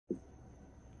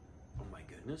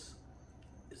goodness,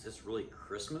 is this really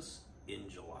Christmas in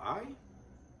July?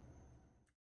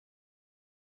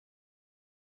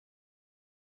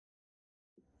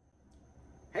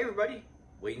 Hey everybody,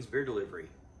 Wayne's Beer Delivery.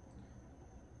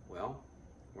 Well,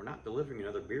 we're not delivering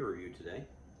another beer review today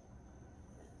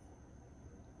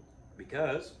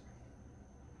because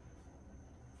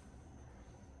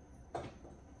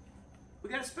we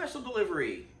got a special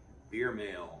delivery, beer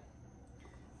mail.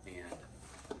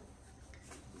 And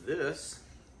this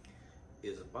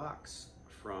is a box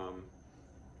from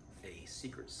a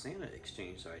Secret Santa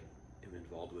exchange I am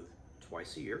involved with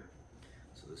twice a year.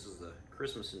 So this is the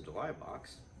Christmas in July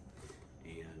box,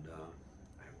 and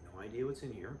I have no idea what's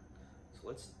in here. So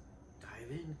let's dive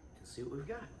in and see what we've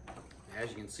got. As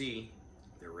you can see,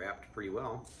 they're wrapped pretty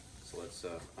well. So let's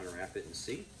unwrap it and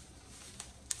see.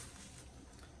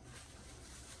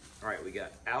 All right, we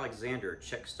got Alexander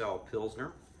Czech Style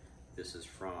Pilsner. This is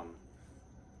from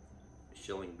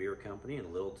Schilling Beer Company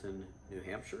in Littleton, New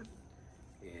Hampshire.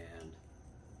 And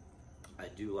I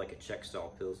do like a Czech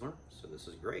Style Pilsner, so this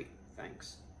is great.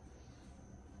 Thanks.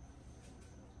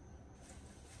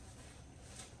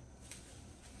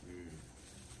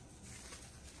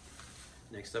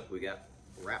 Next up, we got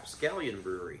Rapscallion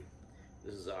Brewery.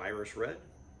 This is an Irish Red.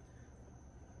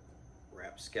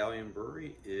 Rapscallion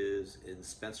Brewery is in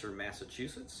Spencer,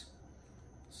 Massachusetts.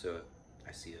 So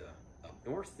I see a up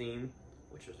north theme,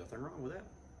 which there's nothing wrong with that.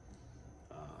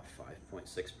 5.6%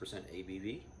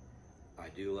 ABV. I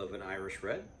do love an Irish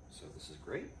Red, so this is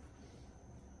great.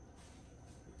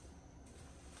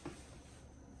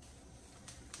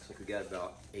 Looks like we got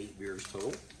about 8 beers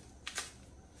total.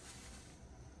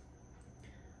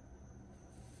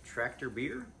 Tractor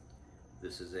Beer.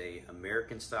 This is a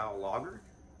American style lager.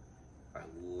 I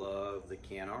love the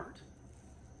can art.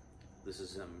 This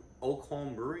is an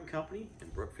Oakholm Brewing Company in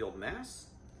Brookfield, Mass.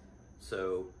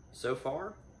 So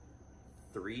far,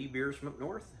 3 beers from up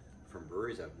north from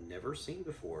breweries I've never seen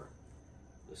before.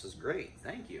 This is great,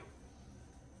 thank you.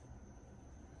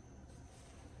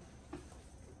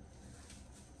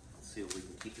 Let's see if we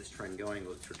can keep this trend going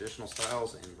with traditional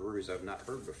styles and breweries I've not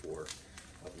heard before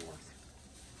up north.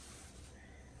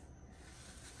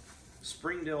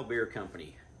 Springdale Beer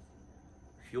Company,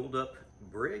 Fueled Up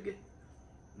Brig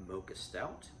Mocha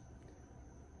Stout,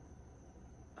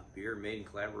 a beer made in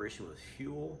collaboration with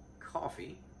Fuel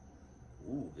Coffee.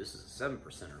 Ooh, this is a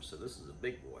 7%er, so this is a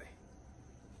big boy.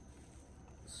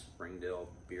 Springdale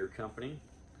Beer Company.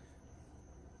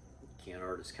 Can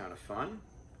art is kind of fun.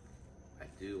 I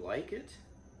do like it.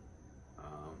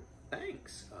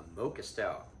 Thanks. A Mocha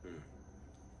Stout.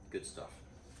 Good stuff.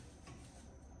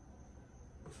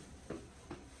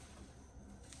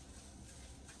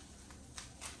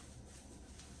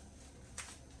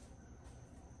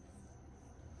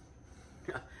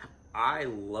 I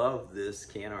love this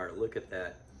can art. Look at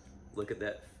that. Look at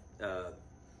that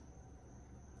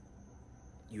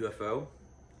UFO.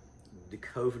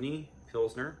 Duchovny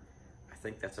Pilsner. I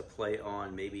think that's a play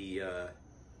on maybe, what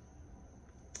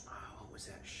was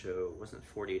that show? It wasn't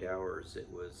 48 Hours. It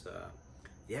was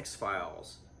The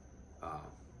X-Files.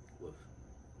 With,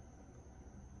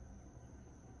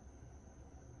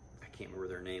 I can't remember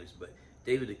their names, but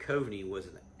David Duchovny was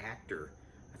an actor.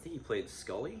 I think he played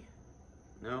Scully.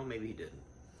 No, maybe he didn't.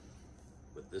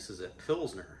 But this is a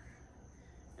Pilsner.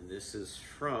 And this is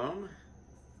from,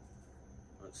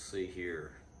 let's see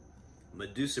here,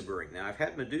 Medusa Brewing. Now, I've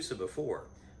had Medusa before,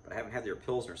 but I haven't had their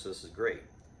Pilsner, so this is great.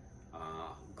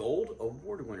 Gold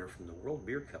Award winner from the World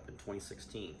Beer Cup in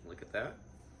 2016. Look at that.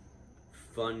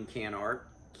 Fun can art.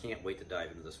 Can't wait to dive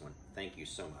into this one. Thank you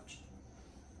so much.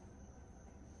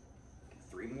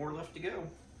 3 more left to go.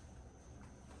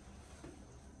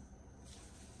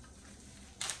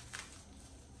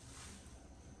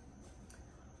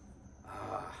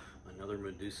 Another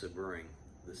Medusa Brewing.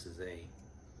 This is a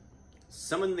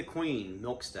Summon the Queen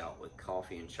Milk Stout with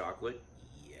coffee and chocolate.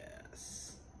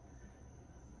 Yes.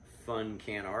 Fun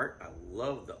can art. I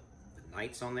love the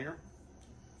knights on there.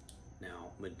 Now,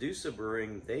 Medusa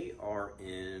Brewing, they are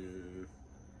in,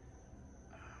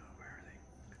 where are they?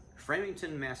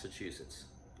 Framingham, Massachusetts.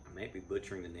 I might be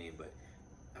butchering the name, but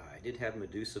I did have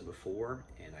Medusa before,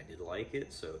 and I did like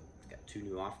it, so it's got 2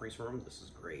 new offerings from them. This is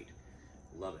great.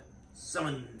 Love it.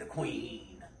 Summon the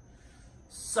Queen.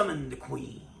 Summon the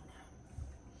Queen.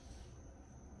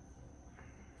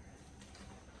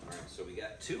 All right, so we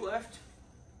got 2 left.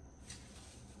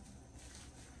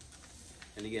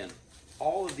 And again,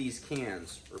 all of these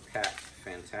cans are packed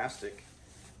fantastic,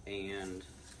 and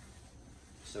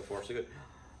so far so good.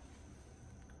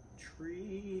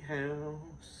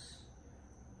 Treehouse.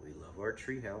 We love our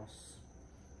treehouse.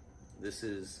 This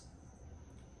is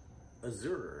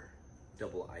Azure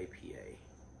Double IPA,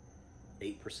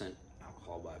 8%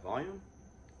 alcohol by volume.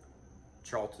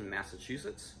 Charlton,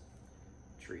 Massachusetts.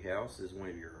 Treehouse is one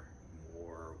of your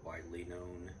more widely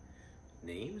known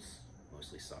names,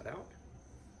 mostly sought out.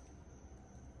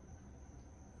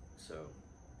 So,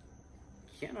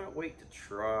 cannot wait to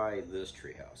try this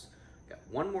Treehouse. Got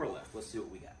one more left. Let's see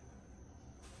what we got.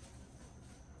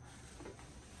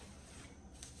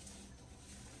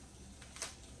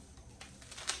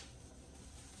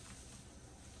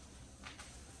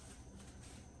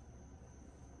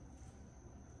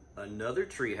 Another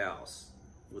Treehouse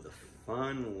with a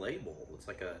fun label. Looks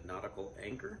like a nautical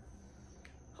anchor.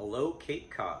 Hello, Cape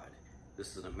Cod.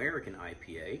 This is an American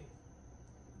IPA,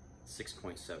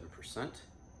 6.7%.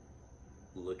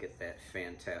 Look at that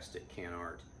fantastic can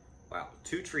art. Wow,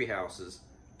 2 Treehouses,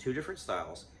 2 different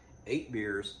styles, 8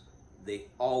 beers. They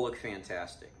all look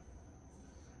fantastic.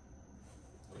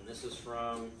 And this is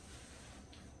from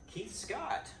Keith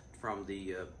Scott from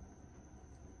the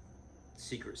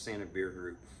Secret Santa Beer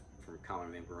Group from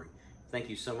Common Man Brewing. Thank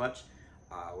you so much.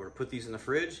 We're gonna put these in the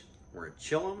fridge, we're gonna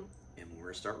chill them, and we're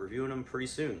gonna start reviewing them pretty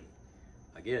soon.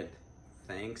 Again,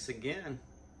 thanks again.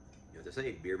 You have to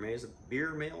say, beer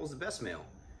mail is the best mail.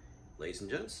 Ladies and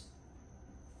gents,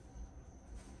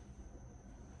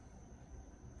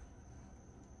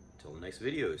 until the next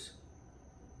videos,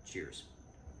 cheers.